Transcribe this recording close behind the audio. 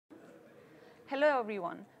Hello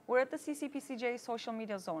everyone, we're at the CCPCJ social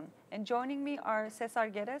media zone, and joining me are Cesar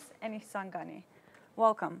Guedes and Ihsan Ghani.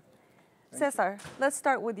 Welcome. Cesar, let's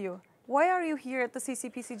start with you. Why are you here at the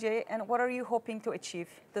CCPCJ and what are you hoping to achieve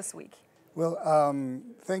this week? Well,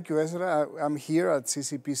 thank you, Ezra. I'm here at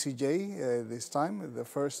CCPCJ this time, the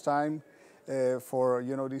first time for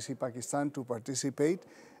UNODC Pakistan to participate.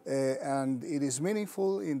 And it is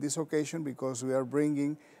meaningful in this occasion because we are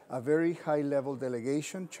bringing a very high-level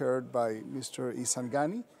delegation chaired by Mr. Ihsan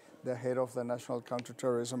Ghani, the head of the National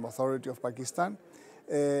Counterterrorism Authority of Pakistan,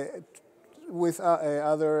 with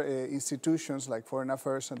other institutions like Foreign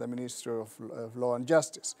Affairs and the Ministry of Law and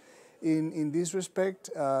Justice. In this respect,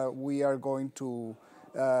 we are going to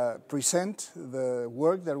present the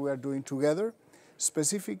work that we are doing together,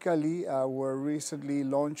 specifically our recently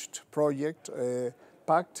launched project,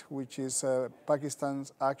 PACT, which is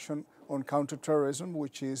Pakistan's action on counterterrorism,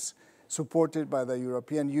 which is supported by the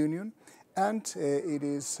European Union, and it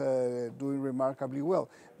is doing remarkably well.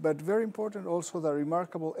 But very important also the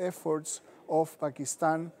remarkable efforts of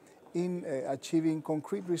Pakistan in achieving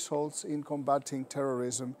concrete results in combating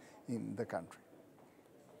terrorism in the country.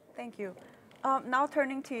 Thank you. Now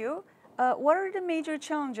turning to you, what are the major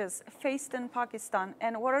challenges faced in Pakistan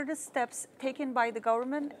and what are the steps taken by the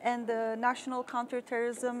government and the National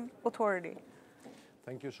Counterterrorism Authority?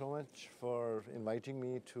 Thank you so much for inviting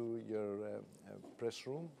me to your press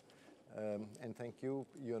room. And thank you,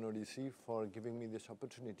 UNODC, for giving me this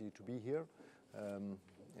opportunity to be here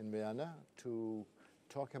in Vienna to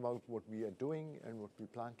talk about what we are doing and what we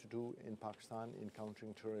plan to do in Pakistan in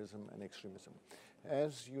countering terrorism and extremism.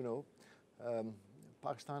 As you know,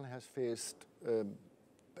 Pakistan has faced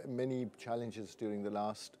many challenges during the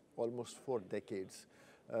last almost 4 decades.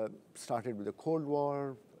 Started with the Cold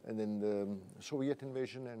War, and then the Soviet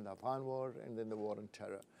invasion and the Afghan war, and then the war on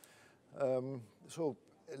terror. So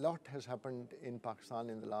a lot has happened in Pakistan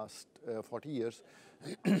in the last 40 years,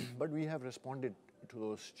 but we have responded to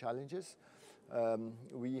those challenges.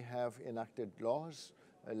 We have enacted laws,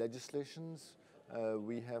 legislations.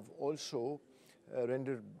 We have also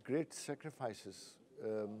rendered great sacrifices.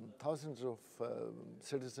 Thousands of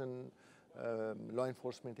citizen law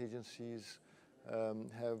enforcement agencies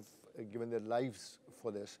have given their lives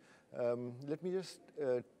for this. Let me just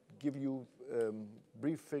give you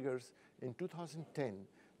brief figures. In 2010,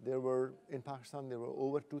 in Pakistan, there were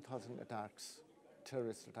over 2,000 attacks,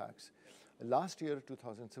 terrorist attacks. Last year,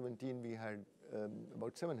 2017, we had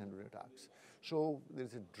about 700 attacks. So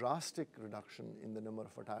there's a drastic reduction in the number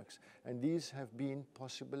of attacks. And these have been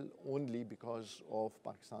possible only because of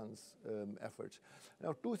Pakistan's efforts.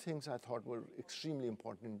 Now, 2 things I thought were extremely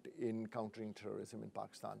important in countering terrorism in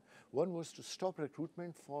Pakistan. One was to stop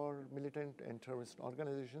recruitment for militant and terrorist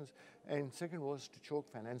organizations. And second was to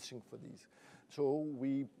choke financing for these. So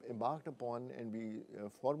we embarked upon and we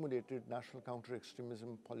formulated national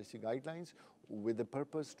counter-extremism policy guidelines with the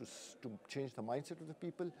purpose to change the mindset of the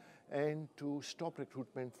people and to stop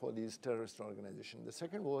recruitment for these terrorist organizations. The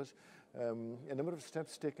second was a number of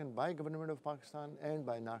steps taken by government of Pakistan and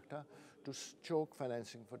by NACTA to choke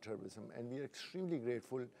financing for terrorism. And we are extremely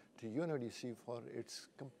grateful to UNODC for its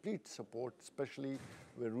complete support, especially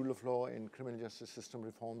where rule of law and criminal justice system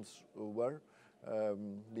reforms were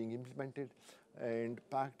being implemented. And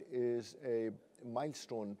PACT is a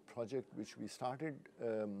milestone project which we started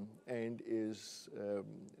and is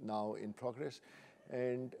now in progress.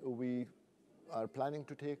 And we are planning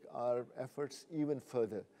to take our efforts even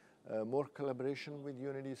further. More collaboration with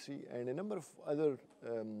UNODC and a number of other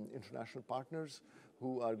international partners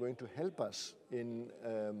who are going to help us in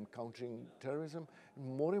countering terrorism,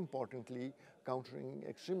 more importantly, countering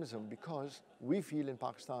extremism, because we feel in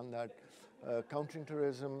Pakistan that countering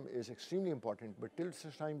terrorism is extremely important, but till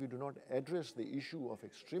such time we do not address the issue of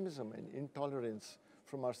extremism and intolerance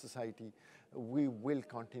from our society, we will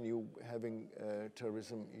continue having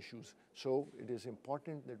terrorism issues. So it is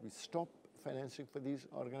important that we stop financing for these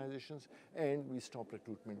organizations and we stop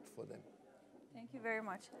recruitment for them. Thank you very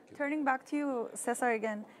much. Turning back to you, Cesar,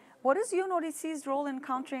 again. What is UNODC's role in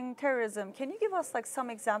countering terrorism? Can you give us some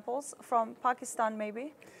examples from Pakistan,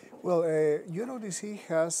 maybe? Well, UNODC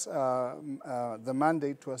has the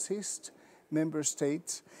mandate to assist member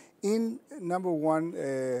states in, number one,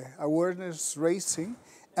 awareness raising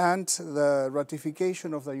and the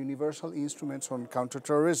ratification of the Universal Instruments on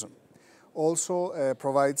Counterterrorism. Also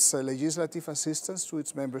provides legislative assistance to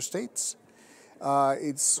its member states.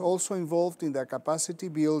 It's also involved in the capacity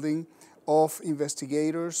building of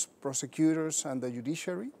investigators, prosecutors, and the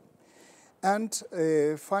judiciary. And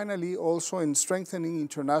finally, also in strengthening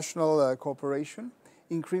international cooperation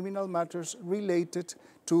in criminal matters related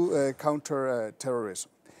to counter-terrorism.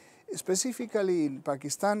 Specifically in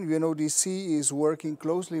Pakistan, UNODC is working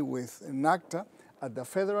closely with NACTA at the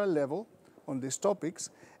federal level on these topics,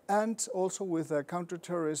 and also with the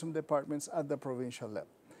counterterrorism departments at the provincial level.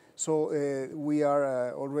 So we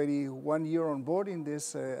are already 1 year on board in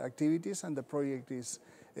these activities, and the project is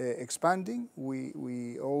expanding.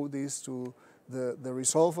 We owe this to the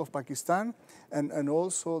resolve of Pakistan and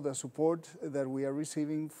also the support that we are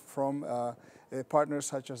receiving from partners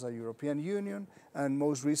such as the European Union and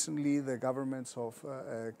most recently the governments of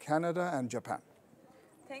Canada and Japan.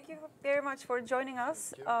 Thank you very much for joining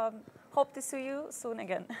us. Hope to see you soon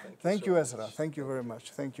again. Thank you, Ezra. Thank you very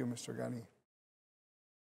much. Thank you, Mr. Ghani.